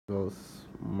Goes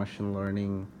machine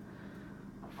learning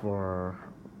for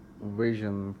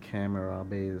vision camera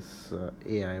based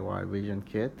AIY vision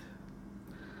kit.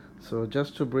 So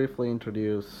just to briefly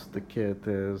introduce the kit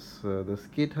is this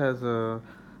kit has a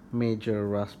major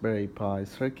Raspberry Pi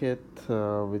circuit,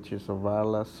 which is a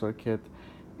wireless circuit,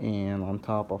 and on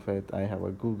top of it I have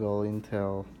a Google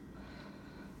Intel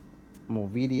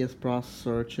Movidius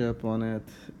processor chip on it,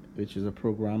 which is a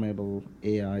programmable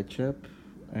AI chip,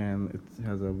 and it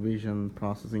has a vision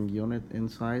processing unit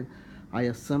inside. I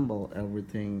assemble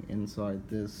everything inside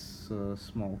this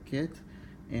small kit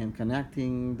and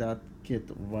connecting that kit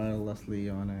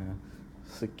wirelessly on a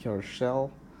secure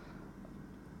shell.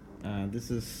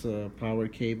 This is a power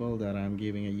cable that I'm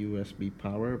giving a USB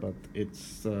power, but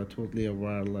it's totally a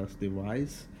wireless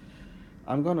device.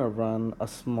 I'm gonna run a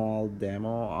small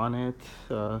demo on it.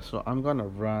 So I'm gonna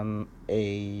run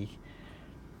a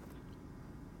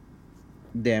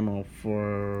demo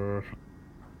for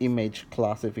image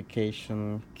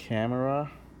classification camera.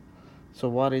 So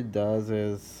what it does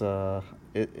is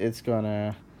it's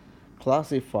gonna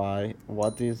classify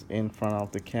what is in front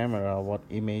of the camera, what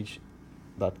image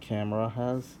that camera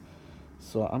has.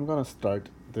 So I'm gonna start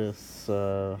this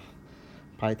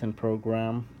Python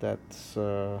program that's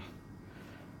they're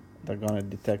gonna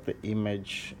detect the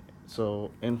image.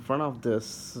 So in front of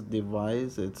this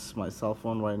device, it's my cell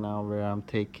phone right now where I'm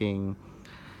taking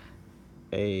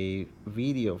a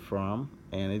video from,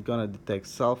 and it's gonna detect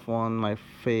cell phone, my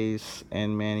face,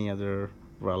 and many other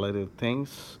relative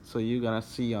things. So you're gonna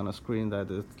see on a screen that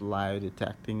it's live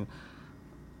detecting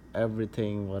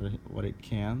everything what it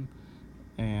can,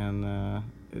 and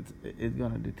it's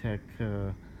gonna detect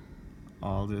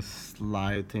all these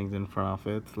live things in front of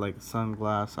it, like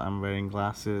sunglass. I'm wearing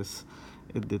glasses.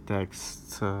 It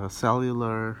detects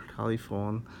cellular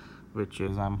telephone, which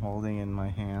is I'm holding in my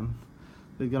hand.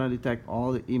 It's gonna detect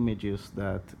all the images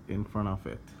that in front of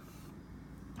it,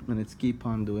 and it's keep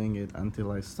on doing it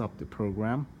until I stop the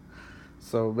program.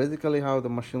 So basically how the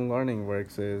machine learning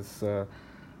works is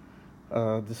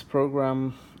this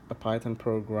program, a Python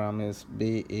program, is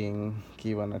being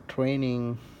given a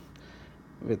training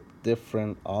with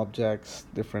different objects,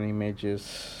 different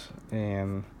images,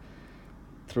 and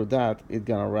through that it's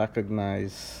gonna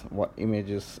recognize what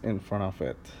images in front of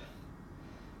it.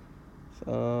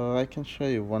 So I can show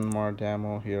you one more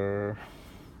demo here,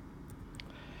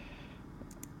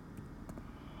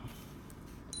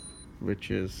 which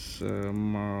is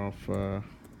more of a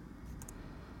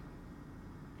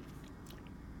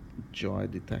joy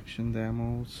detection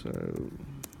demo. So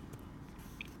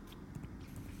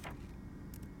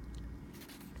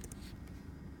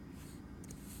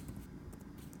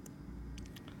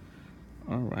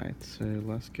all right, so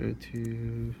let's go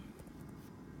to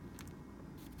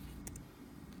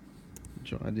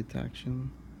joy detection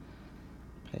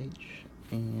page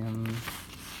and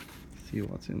see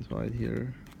what's inside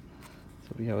here.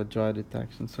 So we have a joy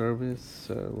detection service.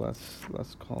 So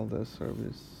let's call this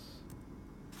service.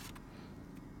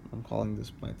 I'm calling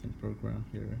this Python program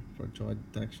here for joy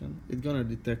detection. It's gonna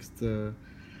detect the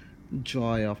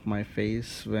joy of my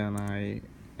face when I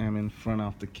am in front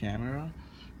of the camera,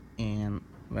 and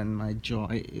when my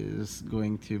joy is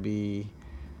going to be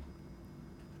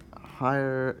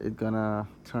higher, it's gonna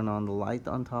turn on the light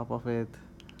on top of it.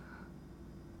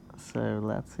 So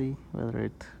let's see whether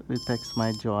it detects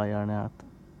my joy or not.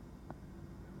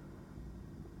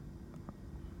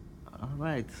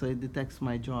 Alright, so it detects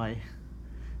my joy.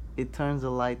 It turns the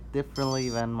light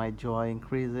differently when my joy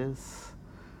increases.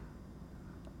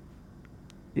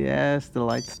 Yes, the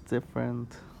light's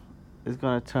different. It's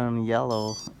gonna turn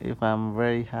yellow if I'm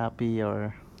very happy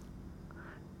or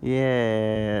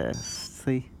yes.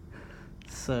 See,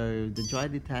 so the joy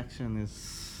detection is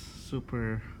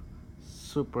super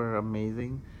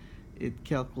amazing. It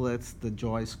calculates the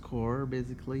joy score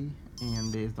basically,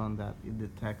 and based on that it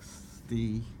detects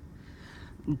the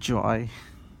joy.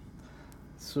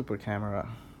 Super camera,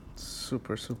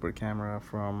 super camera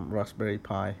from Raspberry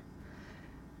Pi.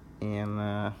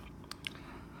 And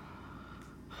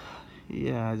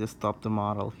yeah, I just stopped the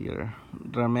model here.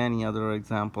 There are many other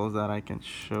examples that I can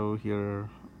show here.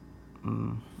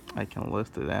 mm, I can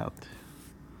list it out,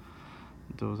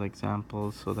 those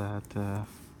examples, so that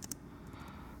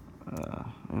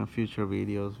in future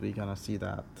videos we're gonna see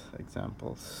that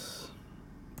examples.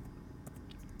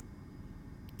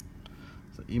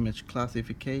 So image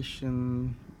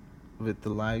classification with the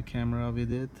live camera we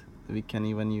did. We can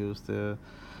even use the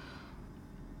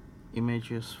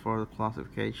images for the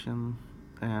classification,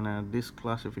 and this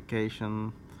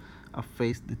classification, a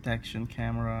face detection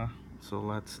camera. So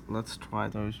let's try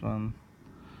those one.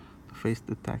 Face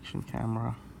detection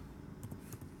camera.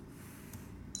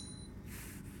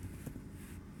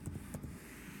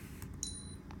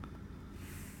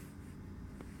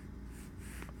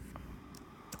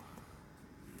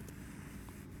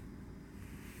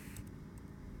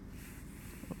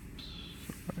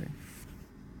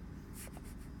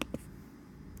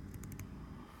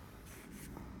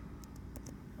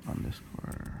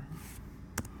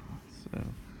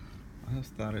 have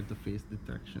started the face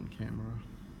detection camera,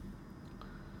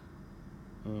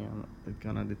 and it's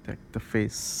gonna detect the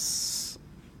face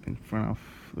in front of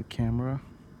the camera.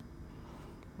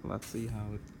 Let's see how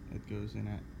it goes in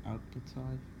an output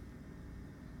side.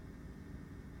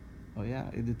 Oh yeah,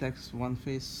 it detects one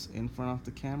face in front of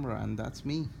the camera, and that's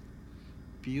me.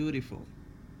 Beautiful,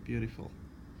 beautiful.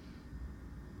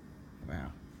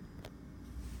 Wow.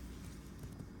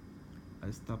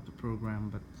 I stopped the program,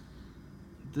 but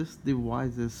this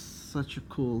device is such a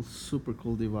cool, super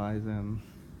cool device, and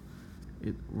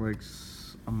it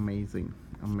works amazing,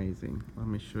 amazing. Let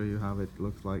me show you how it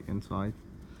looks like inside.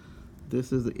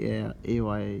 This is the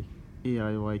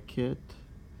AIY kit.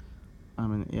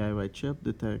 An AIY chip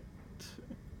detect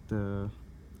the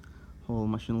whole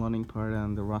machine learning part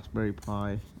and the Raspberry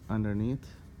Pi underneath.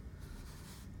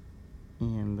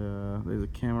 And there's a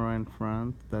camera in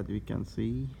front that we can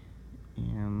see,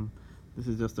 and this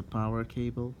is just a power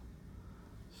cable.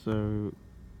 So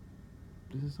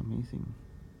this is amazing.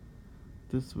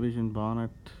 This Vision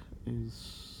Bonnet is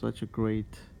such a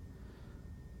great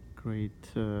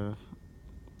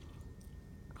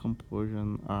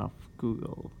composition of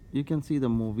Google. You can see the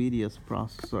Movidius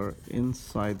processor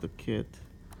inside the kit,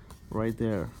 right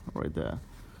there, right there.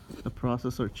 The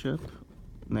processor chip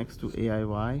next to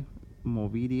AIY,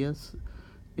 Movidius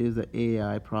is the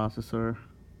AI processor,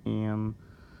 and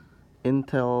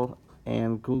Intel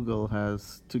and Google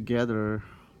has together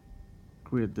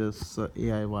created this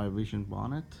AIY Vision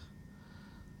Bonnet,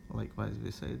 likewise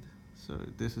we said. So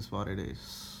this is what it is.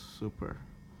 Super,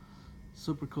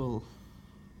 super cool.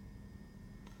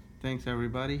 Thanks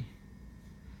everybody,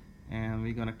 and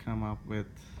we're gonna come up with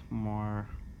more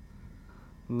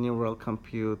neural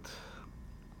compute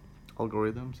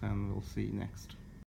algorithms, and we'll see you next.